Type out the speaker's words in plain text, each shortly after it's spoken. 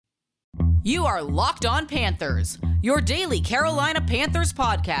You are Locked On Panthers, your daily Carolina Panthers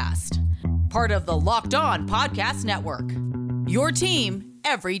podcast. Part of the Locked On Podcast Network. Your team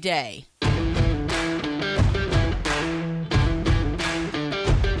every day.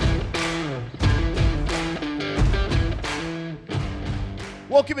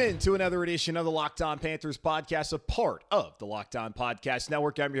 Welcome into another edition of the Locked On Panthers podcast, a part of the Locked On Podcast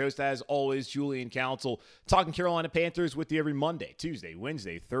Network. I'm your host, as always, Julian Council, talking Carolina Panthers with you every Monday, Tuesday,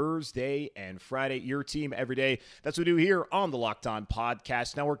 Wednesday, Thursday, and Friday. Your team every day. That's what we do here on the Locked On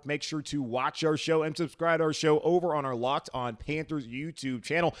Podcast Network. Make sure to watch our show and subscribe to our show over on our Locked On Panthers YouTube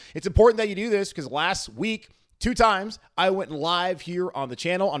channel. It's important that you do this because last week, 2 times, I went live here on the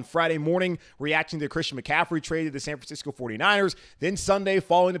channel on Friday morning reacting to the Christian McCaffrey trade to the San Francisco 49ers. Then Sunday,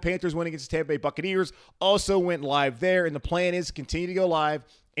 following the Panthers win against the Tampa Bay Buccaneers, also went live there. And the plan is to continue to go live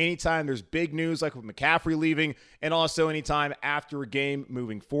anytime there's big news like with McCaffrey leaving, and also anytime after a game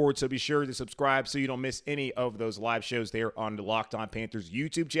moving forward. So be sure to subscribe so you don't miss any of those live shows there on the Locked On Panthers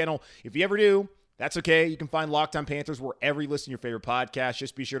YouTube channel. If you ever do, that's okay. You can find Locked On Panthers wherever you listen to your favorite podcast.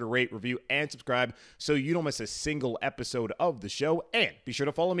 Just be sure to rate, review, and subscribe so you don't miss a single episode of the show. And be sure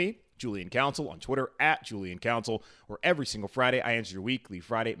to follow me, Julian Council, on Twitter at Julian Council, where every single Friday I answer your weekly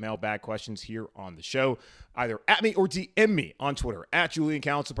Friday mailbag questions here on the show. Either at me or DM me on Twitter at Julian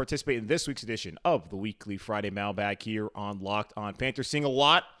Council. Participate in this week's edition of the weekly Friday mailbag here on Locked On Panthers. Seeing a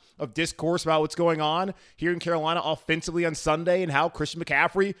lot of discourse about what's going on here in Carolina offensively on Sunday and how Christian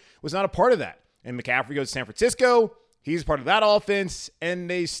McCaffrey was not a part of that. And McCaffrey goes to San Francisco. He's part of that offense, and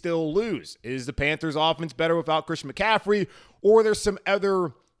they still lose. Is the Panthers' offense better without Christian McCaffrey, or there's some other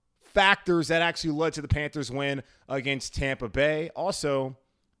factors that actually led to the Panthers' win against Tampa Bay? Also,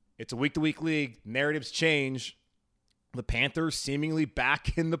 it's a week-to-week league. Narratives change. The Panthers seemingly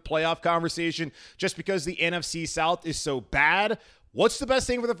back in the playoff conversation just because the NFC South is so bad. What's the best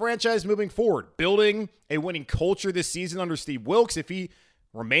thing for the franchise moving forward? Building a winning culture this season under Steve Wilks if he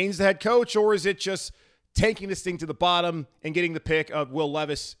remains the head coach, or is it just taking this thing to the bottom and getting the pick of Will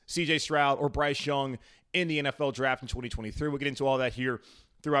Levis, CJ Stroud, or Bryce Young in the NFL draft in 2023? We'll get into all that here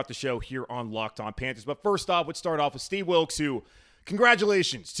throughout the show here on Locked On Panthers. But first off, let's start off with Steve Wilks, who,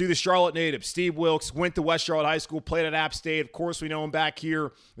 congratulations to the Charlotte native. Steve Wilks went to West Charlotte High School, played at App State. Of course, we know him back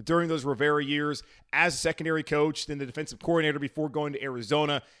here during those Rivera years as a secondary coach, then the defensive coordinator before going to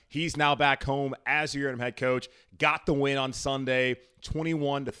Arizona. He's now back home as your interim head coach. Got the win on Sunday,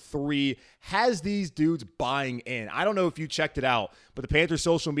 21-3. Has these dudes buying in. I don't know if you checked it out, but the Panthers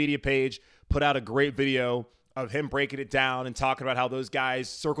social media page put out a great video of him breaking it down and talking about how those guys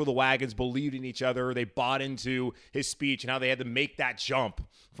circle the wagons, believed in each other. They bought into his speech and how they had to make that jump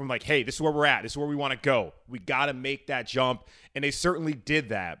from like, hey, this is where we're at. This is where we want to go. We got to make that jump. And they certainly did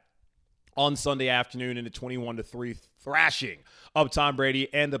that on Sunday afternoon in the 21-3 thrashing of Tom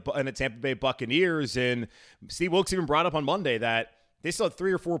Brady and the Tampa Bay Buccaneers. And Steve Wilks even brought up on Monday that they still had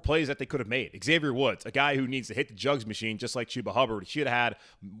 3 or 4 plays that they could have made. Xavier Woods, a guy who needs to hit the jugs machine just like Chuba Hubbard. He should have had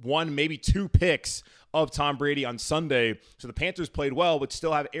 1, maybe 2 picks of Tom Brady on Sunday. So the Panthers played well, but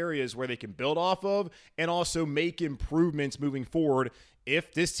still have areas where they can build off of and also make improvements moving forward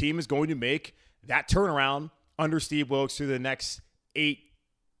if this team is going to make that turnaround under Steve Wilks through the next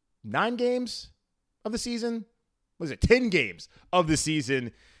 9 games of the season. What is it? 10 games of the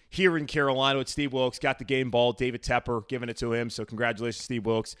season here in Carolina with Steve Wilks. Got the game ball. David Tepper giving it to him. So congratulations, Steve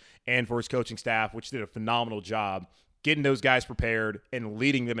Wilks, and for his coaching staff, which did a phenomenal job getting those guys prepared and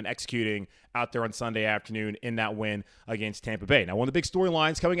leading them and executing out there on Sunday afternoon in that win against Tampa Bay. Now, one of the big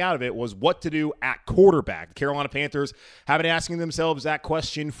storylines coming out of it was what to do at quarterback. The Carolina Panthers have been asking themselves that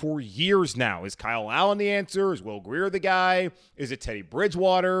question for years now. Is Kyle Allen the answer? Is Will Grier the guy? Is it Teddy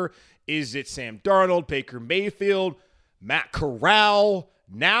Bridgewater? Is it Sam Darnold, Baker Mayfield, Matt Corral?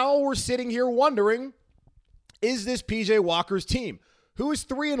 Now we're sitting here wondering, is this PJ Walker's team, who is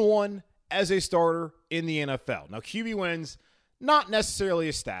 3-1 as a starter in the NFL? Now, QB wins, not necessarily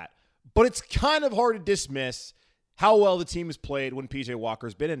a stat, but it's kind of hard to dismiss how well the team has played when PJ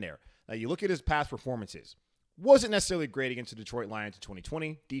Walker's been in there. Now, you look at his past performances. Wasn't necessarily great against the Detroit Lions in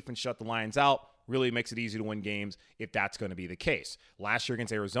 2020. Defense shut the Lions out. Really makes it easy to win games if that's going to be the case. Last year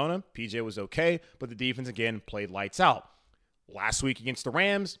against Arizona, PJ was okay, but the defense, again, played lights out. Last week against the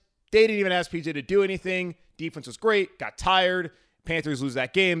Rams, they didn't even ask PJ to do anything. Defense was great, got tired. Panthers lose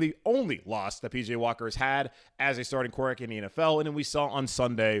that game, the only loss that PJ Walker has had as a starting quarterback in the NFL. And then we saw on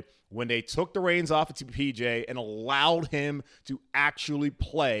Sunday when they took the reins off of PJ and allowed him to actually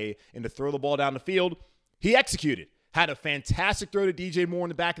play and to throw the ball down the field, he executed. Had a fantastic throw to DJ Moore in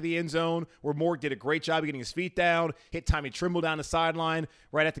the back of the end zone where Moore did a great job of getting his feet down, hit Tommy Trimble down the sideline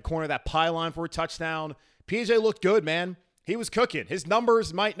right at the corner of that pylon for a touchdown. PJ looked good, man. he was cooking. His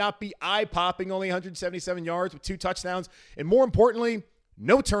numbers might not be eye-popping, only 177 yards with 2 touchdowns, and more importantly,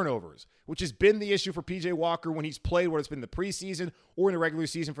 no turnovers, which has been the issue for P.J. Walker when he's played, whether it's been the preseason or in the regular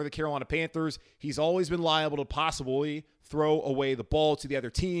season for the Carolina Panthers. He's always been liable to possibly throw away the ball to the other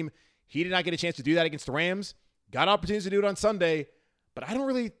team. He did not get a chance to do that against the Rams. Got opportunities to do it on Sunday, but I don't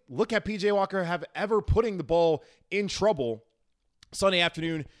really look at P.J. Walker have ever putting the ball in trouble Sunday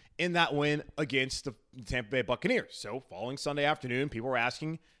afternoon in that win against the Tampa Bay Buccaneers. So following Sunday afternoon, people were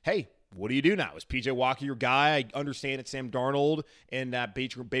asking, hey, what do you do now? Is P.J. Walker your guy? I understand that Sam Darnold and that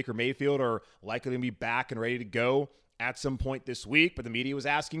Baker Mayfield are likely to be back and ready to go at some point this week, but the media was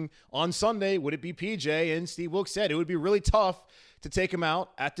asking on Sunday, would it be P.J.? And Steve Wilks said it would be really tough to take him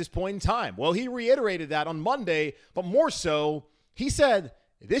out at this point in time. Well, he reiterated that on Monday, but more so, he said,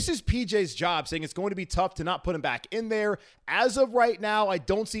 this is PJ's job, saying it's going to be tough to not put him back in there. As of right now, I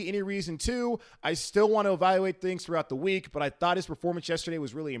don't see any reason to. I still want to evaluate things throughout the week, but I thought his performance yesterday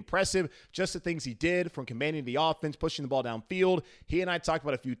was really impressive. Just the things he did, from commanding the offense, pushing the ball downfield. He and I talked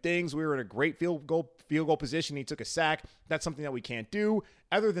about a few things. We were in a great field goal position. He took a sack. That's something that we can't do.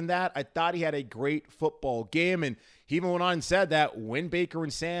 Other than that, I thought he had a great football game, and he even went on and said that when Baker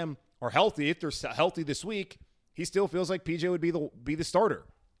and Sam are healthy, if they're healthy this week, he still feels like PJ would be the starter.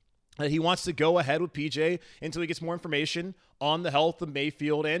 He wants to go ahead with PJ until he gets more information on the health of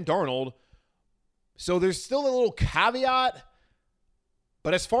Mayfield and Darnold. So there's still a little caveat.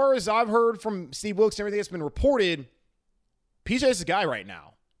 But as far as I've heard from Steve Wilks and everything that's been reported, PJ is the guy right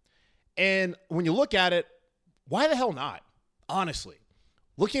now. And when you look at it, why the hell not? Honestly,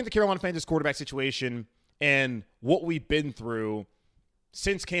 looking at the Carolina Panthers quarterback situation and what we've been through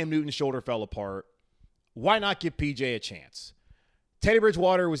since Cam Newton's shoulder fell apart, why not give PJ a chance? Teddy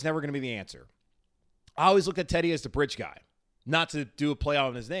Bridgewater was never going to be the answer. I always looked at Teddy as the bridge guy. Not to do a play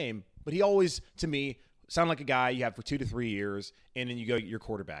on his name, but he always, to me, sounded like a guy you have for 2 to 3 years, and then you go get your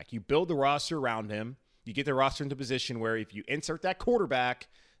quarterback. You build the roster around him. You get the roster into a position where if you insert that quarterback,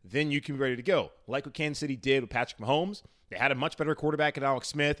 then you can be ready to go. Like what Kansas City did with Patrick Mahomes. They had a much better quarterback in Alex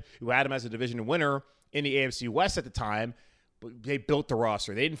Smith, who had him as a division winner in the AFC West at the time. But they built the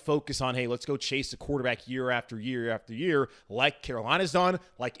roster. They didn't focus on, hey, let's go chase the quarterback year after year after year, like Carolina's done,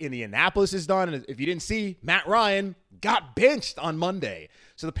 like Indianapolis has done. And if you didn't see, Matt Ryan got benched on Monday.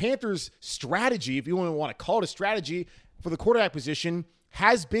 So the Panthers' strategy, if you want to call it a strategy for the quarterback position,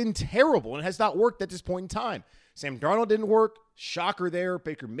 has been terrible and has not worked at this point in time. Sam Darnold didn't work. Shocker there.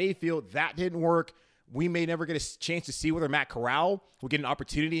 Baker Mayfield, that didn't work. We may never get a chance to see whether Matt Corral will get an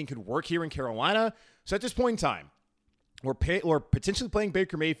opportunity and could work here in Carolina. So at this point in time, or potentially playing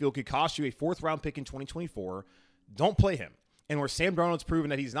Baker Mayfield could cost you a 4th-round pick in 2024. Don't play him. And where Sam Darnold's proven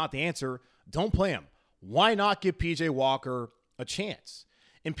that he's not the answer, don't play him. Why not give P.J. Walker a chance?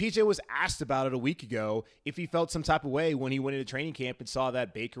 And P.J. was asked about it a week ago if he felt some type of way when he went into training camp and saw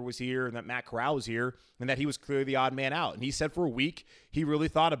that Baker was here and that Matt Corral was here and that he was clearly the odd man out. And he said for a week he really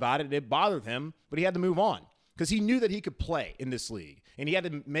thought about it and it bothered him, but he had to move on because he knew that he could play in this league. And he had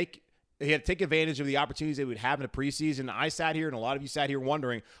to take advantage of the opportunities they would have in the preseason. I sat here, and a lot of you sat here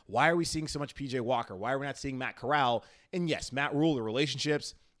wondering, why are we seeing so much P.J. Walker? Why are we not seeing Matt Corral? And yes, Matt Rule, the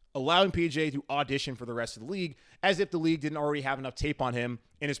relationships, allowing P.J. to audition for the rest of the league, as if the league didn't already have enough tape on him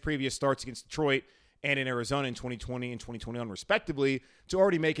in his previous starts against Detroit and in Arizona in 2020 and 2021, respectively, to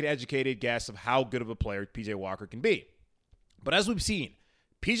already make an educated guess of how good of a player P.J. Walker can be. But as we've seen,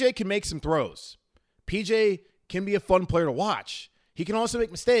 P.J. can make some throws. P.J. can be a fun player to watch. He can also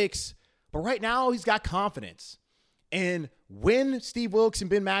make mistakes. But right now, he's got confidence. And when Steve Wilks and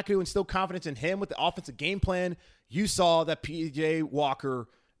Ben McAdoo instilled confidence in him with the offensive game plan, you saw that P.J. Walker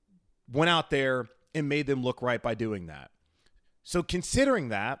went out there and made them look right by doing that. So considering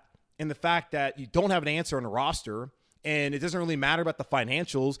that and the fact that you don't have an answer on the roster, and it doesn't really matter about the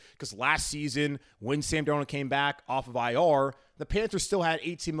financials, because last season when Sam Darnold came back off of IR, the Panthers still had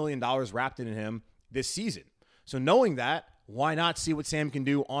 $18 million wrapped in him this season. So knowing that, why not see what Sam can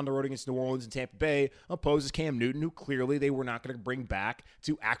do on the road against New Orleans and Tampa Bay, opposes Cam Newton, who clearly they were not going to bring back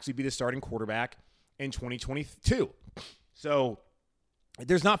to actually be the starting quarterback in 2022. So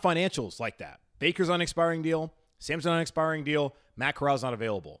there's not financials like that. Baker's on an expiring deal. Sam's on an expiring deal. Matt Corral's not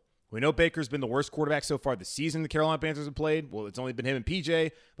available. We know Baker's been the worst quarterback so far this season the Carolina Panthers have played. Well, it's only been him and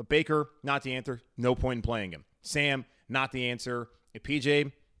PJ, but Baker, not the answer. No point in playing him. Sam, not the answer. If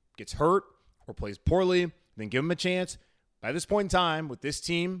PJ gets hurt or plays poorly, then give him a chance. By this point in time, with this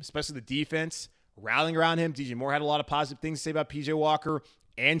team, especially the defense, rallying around him, DJ Moore had a lot of positive things to say about P.J. Walker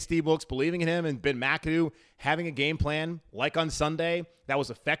and Steve Wilks believing in him, and Ben McAdoo having a game plan like on Sunday that was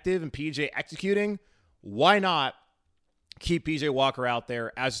effective and P.J. executing. Why not keep P.J. Walker out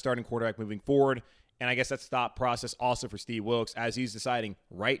there as a starting quarterback moving forward And I guess that's the thought process also for Steve Wilks as he's deciding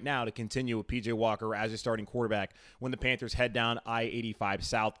right now to continue with P.J. Walker as his starting quarterback when the Panthers head down I-85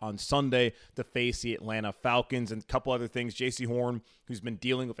 South on Sunday to face the Atlanta Falcons. And a couple other things. J.C. Horn, who's been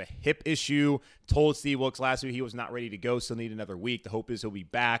dealing with a hip issue, told Steve Wilks last week he was not ready to go, still need another week. The hope is he'll be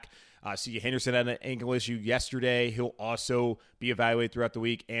back. C.J. Henderson had an ankle issue yesterday. He'll also be evaluated throughout the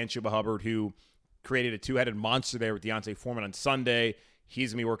week. And Chuba Hubbard, who created a two-headed monster there with D'Onta Foreman on Sunday.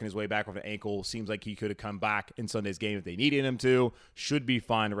 He's going to be working his way back with an ankle. Seems like he could have come back in Sunday's game if they needed him to. Should be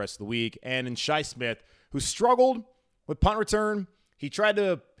fine the rest of the week. And in Shi Smith, who struggled with punt return, he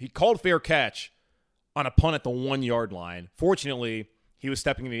called fair catch on a punt at the 1 yard line. Fortunately, he was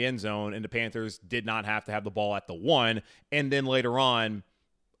stepping in the end zone, and the Panthers did not have to have the ball at the 1. And then later on,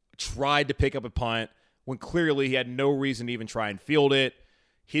 tried to pick up a punt when clearly he had no reason to even try and field it.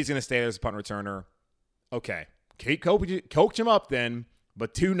 He's going to stay there as a punt returner. Okay, coach him up then.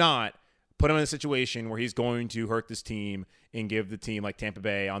 But do not put him in a situation where he's going to hurt this team and give the team like Tampa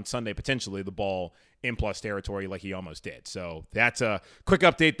Bay on Sunday potentially the ball in plus territory like he almost did. So that's a quick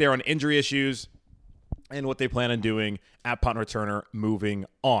update there on injury issues and what they plan on doing at punt returner moving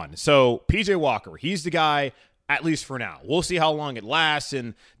on. So P.J. Walker, he's the guy at least for now. We'll see how long it lasts,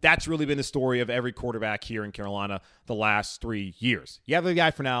 and that's really been the story of every quarterback here in Carolina the last 3 years. You have the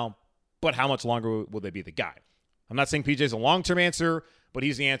guy for now, but how much longer will they be the guy? I'm not saying PJ's a long-term answer, but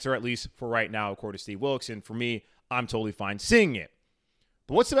he's the answer at least for right now, according to Steve Wilks. And for me, I'm totally fine seeing it.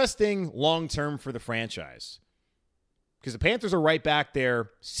 But what's the best thing long-term for the franchise? Because the Panthers are right back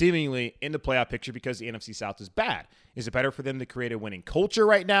there seemingly in the playoff picture because the NFC South is bad. Is it better for them to create a winning culture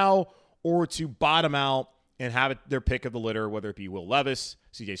right now or to bottom out and have their pick of the litter, whether it be Will Levis,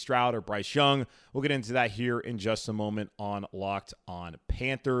 C.J. Stroud, or Bryce Young? We'll get into that here in just a moment on Locked on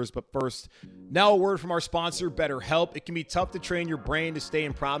Panthers. But first, now a word from our sponsor, BetterHelp. It can be tough to train your brain to stay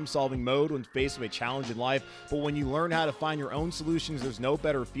in problem-solving mode when faced with a challenge in life. But when you learn how to find your own solutions, there's no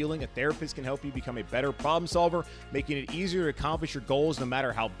better feeling. A therapist can help you become a better problem solver, making it easier to accomplish your goals no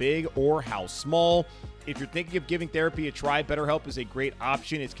matter how big or how small. If you're thinking of giving therapy a try, BetterHelp is a great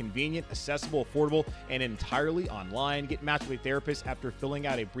option. It's convenient, accessible, affordable, and entirely online. Get matched with a therapist after filling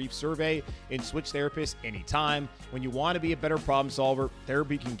out a brief survey and switch therapists anytime. When you want to be a better problem solver,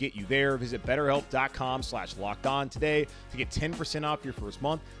 therapy can get you there. Visit BetterHelp.com/lockedon today to get 10% off your first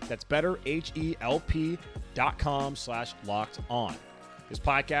month. That's BetterHelp.com/lockedon. This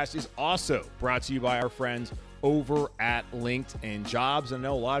podcast is also brought to you by our friends over at LinkedIn Jobs. I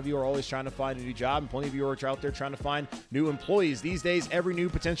know a lot of you are always trying to find a new job, and plenty of you are out there trying to find new employees. These days, every new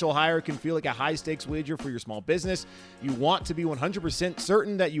potential hire can feel like a high-stakes wager for your small business. You want to be 100%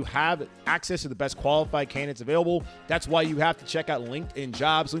 certain that you have access to the best qualified candidates available. That's why you have to check out LinkedIn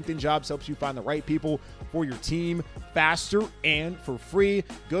Jobs. LinkedIn Jobs helps you find the right people for your team faster and for free.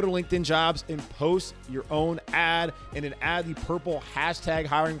 Go to LinkedIn Jobs and post your own ad, and then add the purple hashtag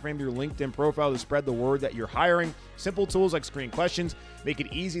hiring frame to your LinkedIn profile to spread the word that you're hiring. Simple tools like screening questions make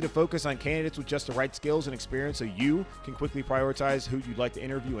it easy to focus on candidates with just the right skills and experience so you can quickly prioritize who you'd like to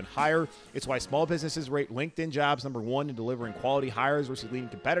interview and hire. It's why small businesses rate LinkedIn Jobs #1 in delivering quality hires versus leading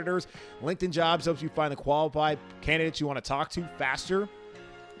competitors. LinkedIn Jobs helps you find the qualified candidates you want to talk to faster.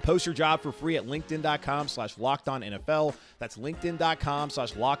 Post your job for free at LinkedIn.com/LockedOnNFL. That's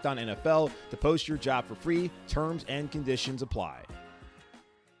LinkedIn.com/LockedOnNFL to post your job for free. Terms and conditions apply.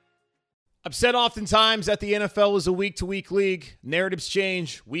 I've said oftentimes that the NFL is a week-to-week league. Narratives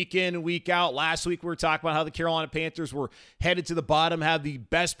change week in and week out. Last week we were talking about how the Carolina Panthers were headed to the bottom, had the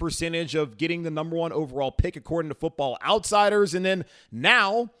best percentage of getting the #1 overall pick according to Football Outsiders. And then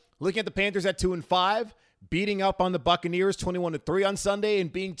now, looking at the Panthers at 2-5, beating up on the Buccaneers 21-3 on Sunday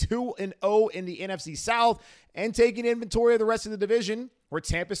and being 2-0 in the NFC South and taking inventory of the rest of the division, where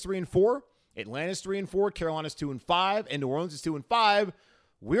Tampa's 3-4, Atlanta's 3-4, Carolina's 2-5, and New Orleans is 2-5.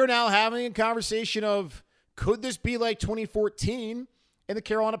 We're now having a conversation of, could this be like 2014 and the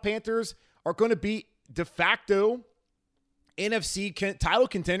Carolina Panthers are going to be de facto NFC title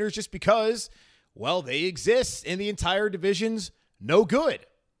contenders just because, well, they exist and the entire division's no good.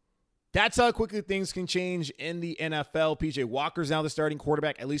 That's how quickly things can change in the NFL. P.J. Walker's now the starting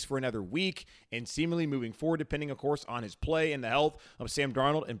quarterback, at least for another week, and seemingly moving forward, depending, of course, on his play and the health of Sam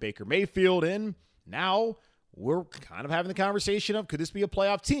Darnold and Baker Mayfield. And now we're kind of having the conversation of, could this be a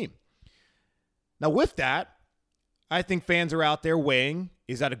playoff team? Now, with that, I think fans are out there weighing,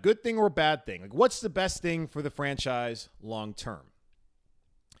 is that a good thing or a bad thing? Like, what's the best thing for the franchise long term?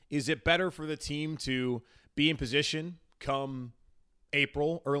 Is it better for the team to be in position come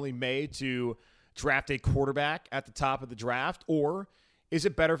April, early May, to draft a quarterback at the top of the draft? Or is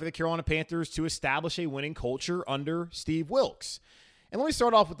it better for the Carolina Panthers to establish a winning culture under Steve Wilks? And let me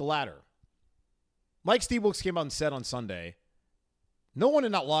start off with the latter. Mike Steve Wilks came out and said on Sunday, no one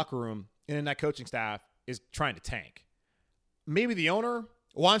in that locker room and in that coaching staff is trying to tank. Maybe the owner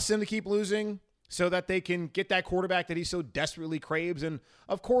wants them to keep losing so that they can get that quarterback that he so desperately craves. And,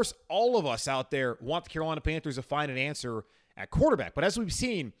 of course, all of us out there want the Carolina Panthers to find an answer at quarterback. But as we've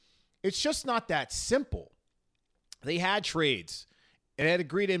seen, it's just not that simple. They had trades and had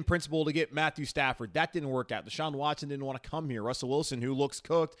agreed in principle to get Matthew Stafford. That didn't work out. Deshaun Watson didn't want to come here. Russell Wilson, who looks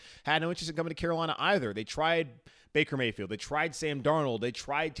cooked, had no interest in coming to Carolina either. They tried Baker Mayfield. They tried Sam Darnold. They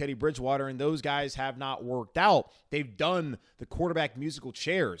tried Teddy Bridgewater, and those guys have not worked out. They've done the quarterback musical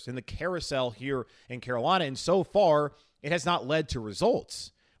chairs in the carousel here in Carolina, and so far, it has not led to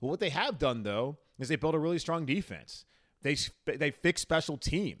results. But what they have done, though, is they built a really strong defense. They fixed special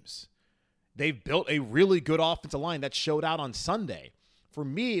teams. They've built a really good offensive line that showed out on Sunday. For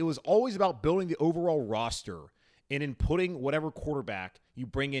me, it was always about building the overall roster and in putting whatever quarterback you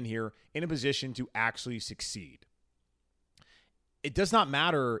bring in here in a position to actually succeed. It does not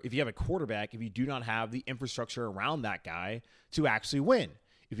matter if you have a quarterback if you do not have the infrastructure around that guy to actually win.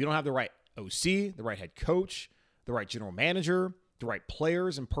 If you don't have the right OC, the right head coach, the right general manager, the right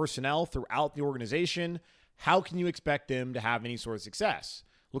players and personnel throughout the organization, how can you expect them to have any sort of success?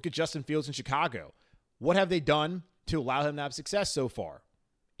 Look at Justin Fields in Chicago. What have they done to allow him to have success so far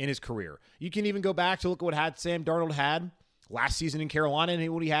in his career? You can even go back to look at what Sam Darnold had last season in Carolina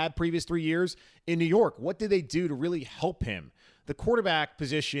and what he had previous 3 years in New York. What did they do to really help him? The quarterback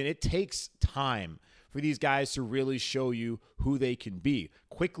position, it takes time for these guys to really show you who they can be.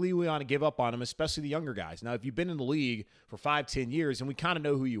 Quickly, we want to give up on them, especially the younger guys. Now, if you've been in the league for 5-10 years, and we kind of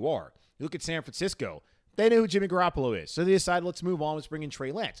know who you are. You look at San Francisco. They know who Jimmy Garoppolo is. So they decided, let's move on. Let's bring in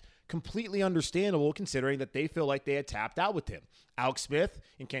Trey Lance. Completely understandable considering that they feel like they had tapped out with him. Alex Smith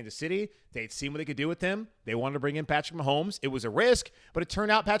in Kansas City, they had seen what they could do with him. They wanted to bring in Patrick Mahomes. It was a risk, but it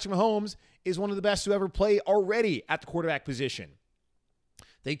turned out Patrick Mahomes is one of the best to ever play already at the quarterback position.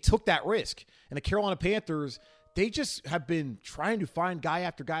 They took that risk. And the Carolina Panthers, they just have been trying to find guy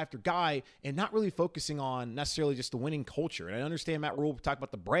after guy after guy and not really focusing on necessarily just the winning culture. And I understand Matt Rule talked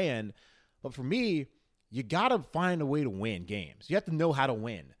about the brand, but for me, you got to find a way to win games. You have to know how to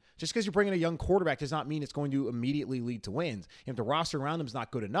win. Just because you're bringing a young quarterback does not mean it's going to immediately lead to wins. If the roster around them is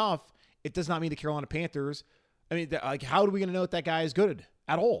not good enough, it does not mean the Carolina Panthers, how are we going to know if that guy is good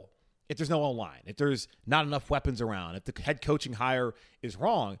at all? If there's no O-line, if there's not enough weapons around, if the head coaching hire is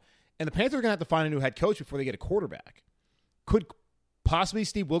wrong, and the Panthers are going to have to find a new head coach before they get a quarterback. Could possibly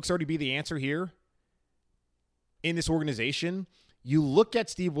Steve Wilks already be the answer here in this organization? You look at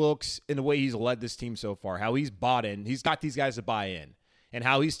Steve Wilks in the way he's led this team so far, how he's bought in, he's got these guys to buy in, and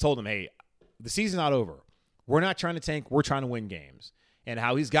how he's told them, hey, the season's not over. We're not trying to tank, we're trying to win games. And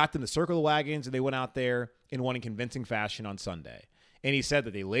how he's got them to circle the wagons, and they went out there and won in convincing fashion on Sunday. And he said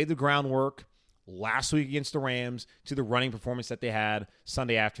that they laid the groundwork last week against the Rams to the running performance that they had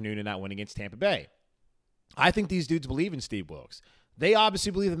Sunday afternoon in that win against Tampa Bay. I think these dudes believe in Steve Wilks. They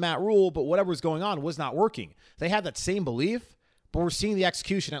obviously believe in Matt Rule, but whatever was going on was not working. They had that same belief, but we're seeing the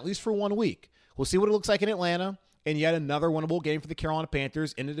execution at least for 1 week. We'll see what it looks like in Atlanta, and yet another winnable game for the Carolina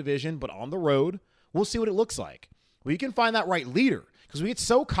Panthers in the division, but on the road. We'll see what it looks like. Well, you can find that right leader because we get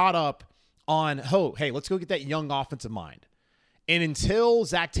so caught up on, oh, hey, let's go get that young offensive mind. And until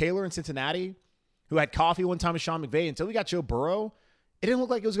Zach Taylor in Cincinnati, who had coffee one time with Sean McVay, until we got Joe Burrow, it didn't look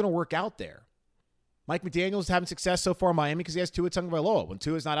like it was going to work out there. Mike McDaniel's having success so far in Miami because he has Tua Tagovailoa. When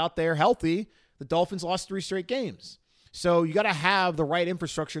Tua's not out there healthy, the Dolphins lost 3 straight games. So you got to have the right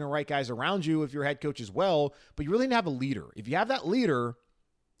infrastructure and the right guys around you if you're head coach as well, but you really need to have a leader. If you have that leader,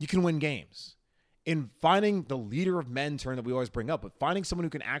 you can win games. In finding the leader of men term that we always bring up, but finding someone who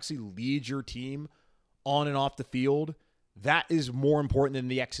can actually lead your team on and off the field, that is more important than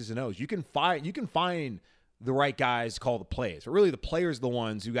the X's and O's. You can find the right guys to call the plays. But really, the players are the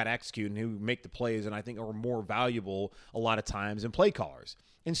ones who got to execute and who make the plays, and I think are more valuable a lot of times than play callers.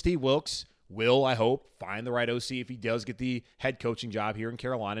 And Steve Wilks will, I hope, find the right OC if he does get the head coaching job here in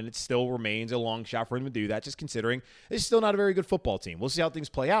Carolina, and it still remains a long shot for him to do that, just considering it's still not a very good football team. We'll see how things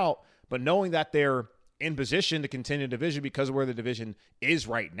play out, but knowing that they're in position to continue the division because of where the division is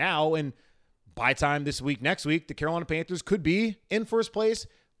right now, and by time this week, next week, the Carolina Panthers could be in first place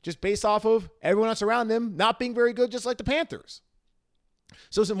just based off of everyone else around them not being very good, just like the Panthers.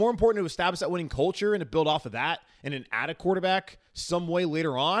 So is it more important to establish that winning culture and to build off of that and then add a quarterback some way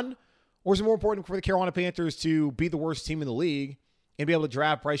later on? Or is it more important for the Carolina Panthers to be the worst team in the league and be able to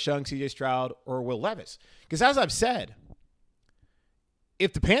draft Bryce Young, C.J. Stroud, or Will Levis? Because as I've said,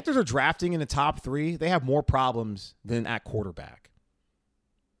 if the Panthers are drafting in the top 3, they have more problems than at quarterback.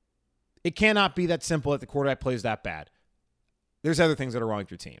 It cannot be that simple if the quarterback plays that bad. There's other things that are wrong with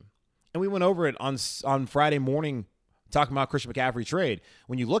your team. And we went over it on Friday morning talking about Christian McCaffrey trade.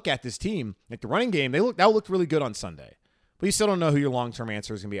 When you look at this team, like the running game, that looked really good on Sunday. But you still don't know who your long-term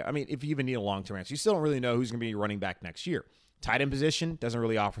answer is going to be. I mean, if you even need a long-term answer, you still don't really know who's going to be your running back next year. Tight end position doesn't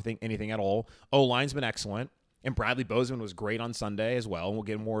really offer anything at all. O-line's been excellent. And Bradley Bozeman was great on Sunday as well. And we'll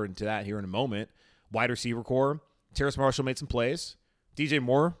get more into that here in a moment. Wide receiver core. Terrace Marshall made some plays. DJ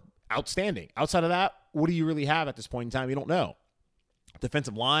Moore, outstanding. Outside of that, what do you really have at this point in time? You don't know.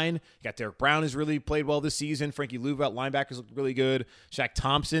 Defensive line, you got Derek Brown, who's really played well this season. Frankie Louvet, linebackers look really good. Shaq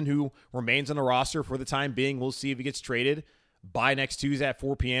Thompson, who remains on the roster for the time being. We'll see if he gets traded by next Tuesday at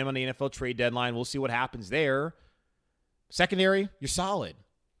 4 p.m. on the NFL trade deadline. We'll see what happens there. Secondary, you're solid.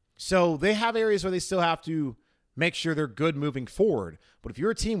 So they have areas where they still have to make sure they're good moving forward. But if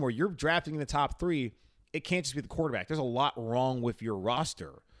you're a team where you're drafting in the top 3, it can't just be the quarterback. There's a lot wrong with your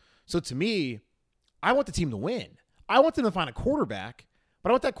roster. So to me, I want the team to win. I want them to find a quarterback, but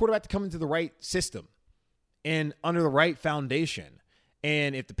I want that quarterback to come into the right system and under the right foundation.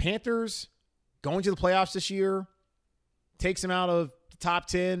 And if the Panthers going to the playoffs this year takes them out of the top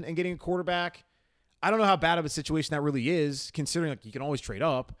 10 and getting a quarterback, I don't know how bad of a situation that really is, considering like you can always trade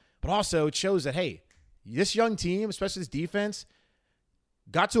up. But also it shows that, hey, this young team, especially this defense,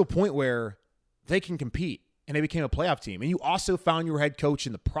 got to a point where they can compete and they became a playoff team. And you also found your head coach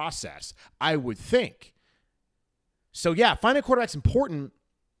in the process, I would think. So, yeah, finding a quarterback's important,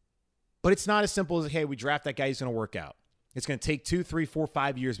 but it's not as simple as, hey, we draft that guy, he's going to work out. It's going to take 2, 3, 4,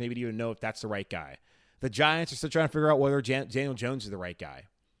 5 years maybe to even know if that's the right guy. The Giants are still trying to figure out whether Daniel Jones is the right guy.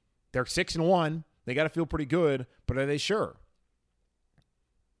 They're 6-1. They got to feel pretty good, but are they sure?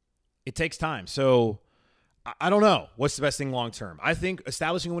 It takes time. So, I don't know what's the best thing long term. I think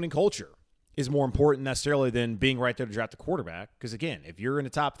establishing a winning culture is more important necessarily than being right there to draft a quarterback. Because, again, if you're in the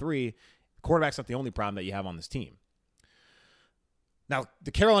top 3, quarterback's not the only problem that you have on this team. Now,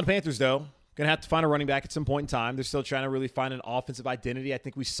 the Carolina Panthers, though, going to have to find a running back at some point in time. They're still trying to really find an offensive identity. I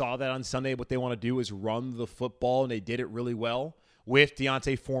think we saw that on Sunday. What they want to do is run the football, and they did it really well with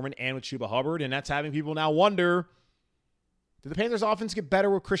Deontay Foreman and with Chuba Hubbard. And that's having people now wonder, did the Panthers' offense get better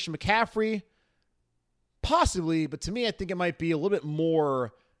with Christian McCaffrey? Possibly, but to me, I think it might be a little bit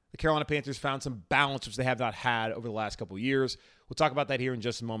more the Carolina Panthers found some balance, which they have not had over the last couple of years. We'll talk about that here in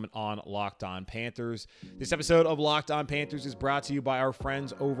just a moment on Locked On Panthers. This episode of Locked On Panthers is brought to you by our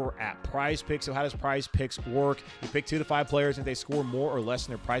friends over at Prize Picks. So how does Prize Picks work? You pick 2 to 5 players, and if they score more or less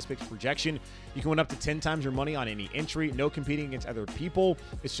than their Prize Picks projection, you can win up to 10 times your money on any entry. No competing against other people.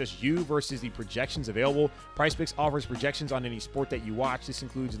 It's just you versus the projections available. Prize Picks offers projections on any sport that you watch. This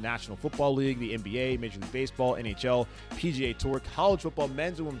includes the National Football League, the NBA, Major League Baseball, NHL, PGA Tour, college football,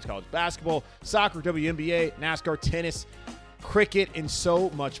 men's and women's college basketball, soccer, WNBA, NASCAR, tennis, cricket, and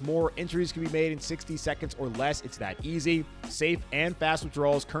so much more. Entries can be made in 60 seconds or less. It's that easy. Safe and fast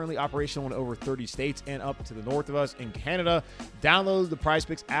withdrawals. Currently operational in over 30 states and up to the north of us in Canada. Download the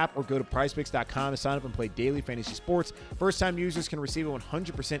PrizePicks app or go to prizepicks.com to sign up and play daily fantasy sports. First-time users can receive a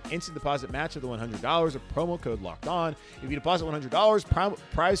 100% instant deposit match of the $100 with promo code Locked On. If you deposit $100,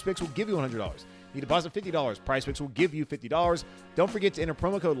 PrizePicks will give you $100. You deposit $50, PrizePicks will give you $50. Don't forget to enter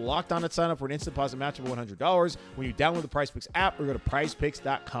promo code Locked On at sign up for an instant deposit match of $100 when you download the PrizePicks app or go to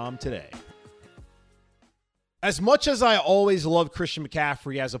prizepicks.com today. As much as I always loved Christian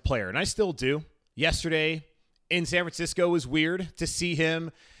McCaffrey as a player, and I still do, yesterday in San Francisco was weird to see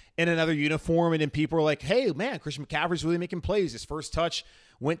him in another uniform, and then people were like, hey, man, Christian McCaffrey's really making plays. His first touch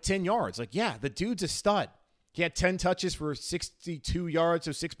went 10 yards. Like, yeah, the dude's a stud. He had 10 touches for 62 yards,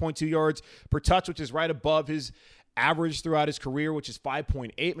 so 6.2 yards per touch, which is right above his average throughout his career, which is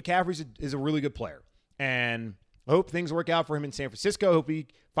 5.8. McCaffrey is a really good player. And I hope things work out for him in San Francisco. I hope he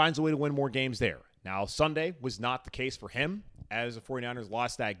finds a way to win more games there. Now, Sunday was not the case for him, as the 49ers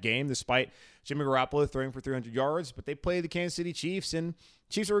lost that game, despite Jimmy Garoppolo throwing for 300 yards. But they played the Kansas City Chiefs, and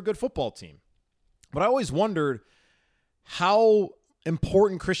Chiefs are a good football team. But I always wondered how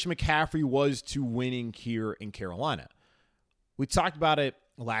important Christian McCaffrey was to winning here in Carolina. We talked about it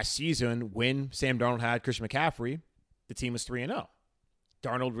last season when Sam Darnold had Christian McCaffrey. The team was 3-0.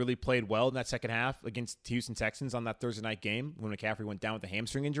 Darnold really played well in that second half against the Houston Texans on that Thursday night game when McCaffrey went down with a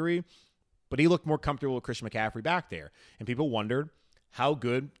hamstring injury. But he looked more comfortable with Christian McCaffrey back there. And people wondered how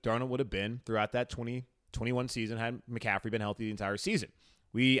good Darnold would have been throughout that 2021 season had McCaffrey been healthy the entire season.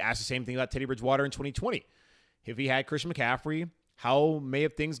 We asked the same thing about Teddy Bridgewater in 2020. If he had Christian McCaffrey, how may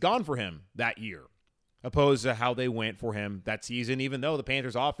have things gone for him that year, opposed to how they went for him that season, even though the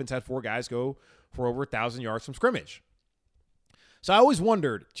Panthers offense had 4 guys go for over 1,000 yards from scrimmage. So I always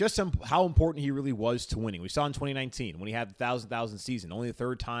wondered just how important he really was to winning. We saw in 2019 when he had the 1,000 season, only the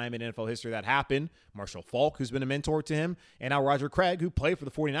third time in NFL history that happened. Marshall Faulk, who's been a mentor to him, and now Roger Craig, who played for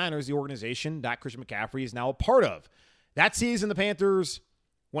the 49ers, the organization that Christian McCaffrey is now a part of. That season, the Panthers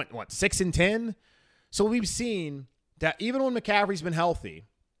went, 6-10? So we've seen that even when McCaffrey's been healthy,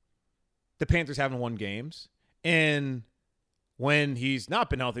 the Panthers haven't won games. And when he's not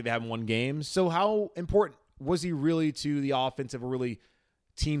been healthy, they haven't won games. So how important was he really to the offense of a really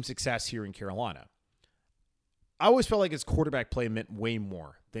team success here in Carolina? I always felt like his quarterback play meant way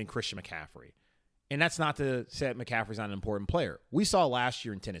more than Christian McCaffrey. And that's not to say that McCaffrey's not an important player. We saw last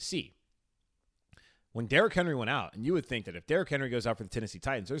year in Tennessee when Derrick Henry went out, and you would think that if Derrick Henry goes out for the Tennessee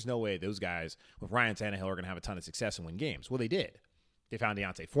Titans, there's no way those guys with Ryan Tannehill are going to have a ton of success and win games. Well, they did. They found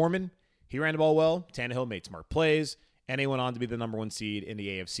D'Onta Foreman. He ran the ball well. Tannehill made smart plays. And they went on to be the number 1 seed in the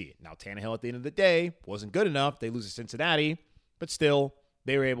AFC. Now, Tannehill at the end of the day wasn't good enough. They lose to Cincinnati, but still,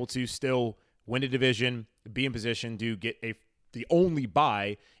 they were able to still win a division, be in position to get the only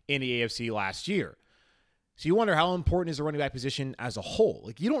bye in the AFC last year. So you wonder how important is the running back position as a whole.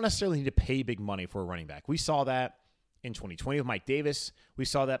 Like, you don't necessarily need to pay big money for a running back. We saw that in 2020 with Mike Davis. We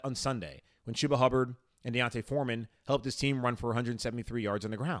saw that on Sunday when Chuba Hubbard and D'Onta Foreman helped his team run for 173 yards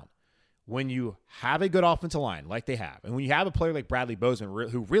on the ground. When you have a good offensive line like they have, and when you have a player like Bradley Bozeman,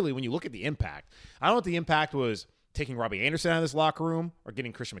 who really, when you look at the impact, I don't know if the impact was taking Robbie Anderson out of this locker room or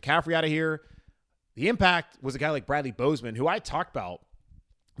getting Christian McCaffrey out of here. The impact was a guy like Bradley Bozeman, who I talked about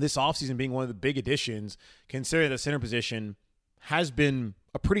this offseason being one of the big additions, considering the center position has been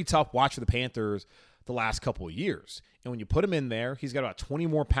a pretty tough watch for the Panthers the last couple of years. And when you put him in there, he's got about 20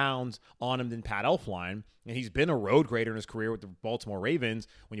 more pounds on him than Pat Elflein, and he's been a road grader in his career with the Baltimore Ravens.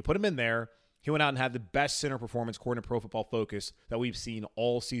 When you put him in there, he went out and had the best center performance according to Pro Football Focus that we've seen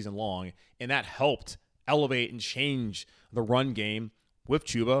all season long, and that helped elevate and change the run game with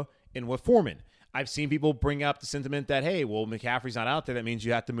Chuba and with Foreman. I've seen people bring up the sentiment that, hey, well, McCaffrey's not out there. That means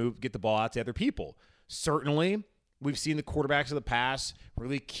you have to get the ball out to other people. Certainly, we've seen the quarterbacks of the past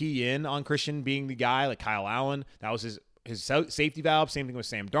really key in on Christian being the guy, like Kyle Allen. That was his safety valve. Same thing with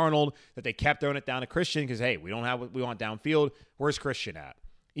Sam Darnold, that they kept throwing it down to Christian because, hey, we don't have what we want downfield. Where's Christian at?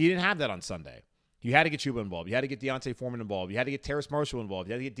 You didn't have that on Sunday. You had to get Chuba involved. You had to get D'Onta Foreman involved. You had to get Terrace Marshall involved.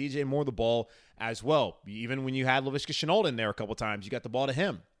 You had to get DJ Moore the ball as well. Even when you had Laviska Shenault in there a couple times, you got the ball to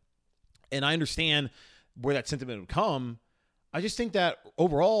him. And I understand where that sentiment would come. I just think that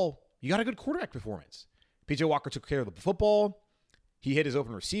overall, you got a good quarterback performance. P.J. Walker took care of the football. He hit his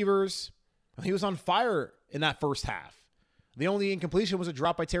open receivers. He was on fire in that first half. The only incompletion was a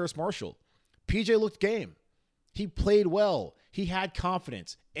drop by Terrace Marshall. P.J. looked game. He played well. He had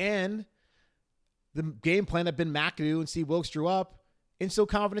confidence. And the game plan that Ben McAdoo and Steve Wilkes drew up instilled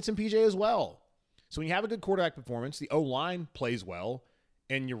confidence in P.J. as well. So when you have a good quarterback performance, the O-line plays well,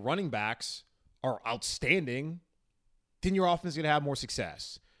 and your running backs are outstanding, then your offense is going to have more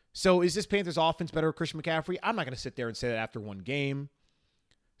success. So is this Panthers offense better with Christian McCaffrey? I'm not going to sit there and say that after one game.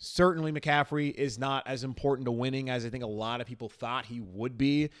 Certainly McCaffrey is not as important to winning as I think a lot of people thought he would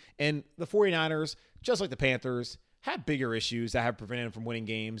be. And the 49ers, just like the Panthers, have bigger issues that have prevented them from winning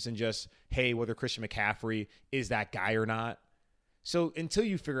games than just, hey, whether Christian McCaffrey is that guy or not. So until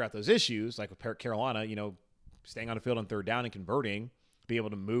you figure out those issues, like with Carolina, staying on the field on third down and converting, be able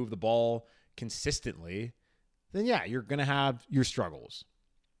to move the ball consistently, then yeah, you're going to have your struggles.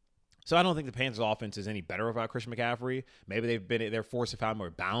 So I don't think the Panthers offense is any better without Christian McCaffrey. Maybe they're forced to find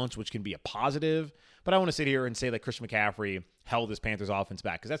more balance, which can be a positive. But I want to sit here and say that Christian McCaffrey held this Panthers offense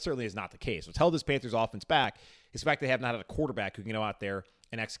back, because that certainly is not the case. What's held this Panthers offense back is the fact they have not had a quarterback who can go out there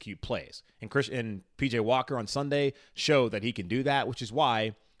and execute plays. And P.J. Walker on Sunday showed that he can do that, which is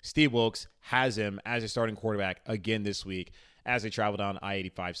why Steve Wilkes has him as a starting quarterback again this week as they travel down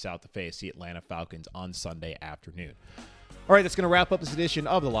I-85 South to face the Atlanta Falcons on Sunday afternoon. All right, that's going to wrap up this edition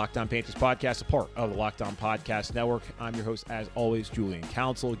of the Locked On Panthers podcast, a part of the Locked On Podcast Network. I'm your host, as always, Julian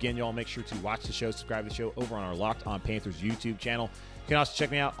Council. Again, y'all make sure to watch the show, subscribe to the show over on our Locked On Panthers YouTube channel. You can also check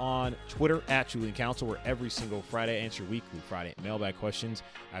me out on Twitter at Julian Council, where every single Friday I answer weekly Friday mailbag questions,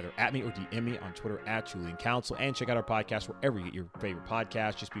 either at me or DM me on Twitter at Julian Council. And check out our podcast wherever you get your favorite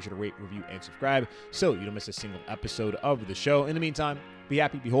podcast. Just be sure to rate, review, and subscribe so you don't miss a single episode of the show. In the meantime, be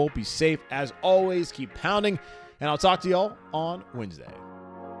happy, be whole, be safe. As always, keep pounding. And I'll talk to y'all on Wednesday.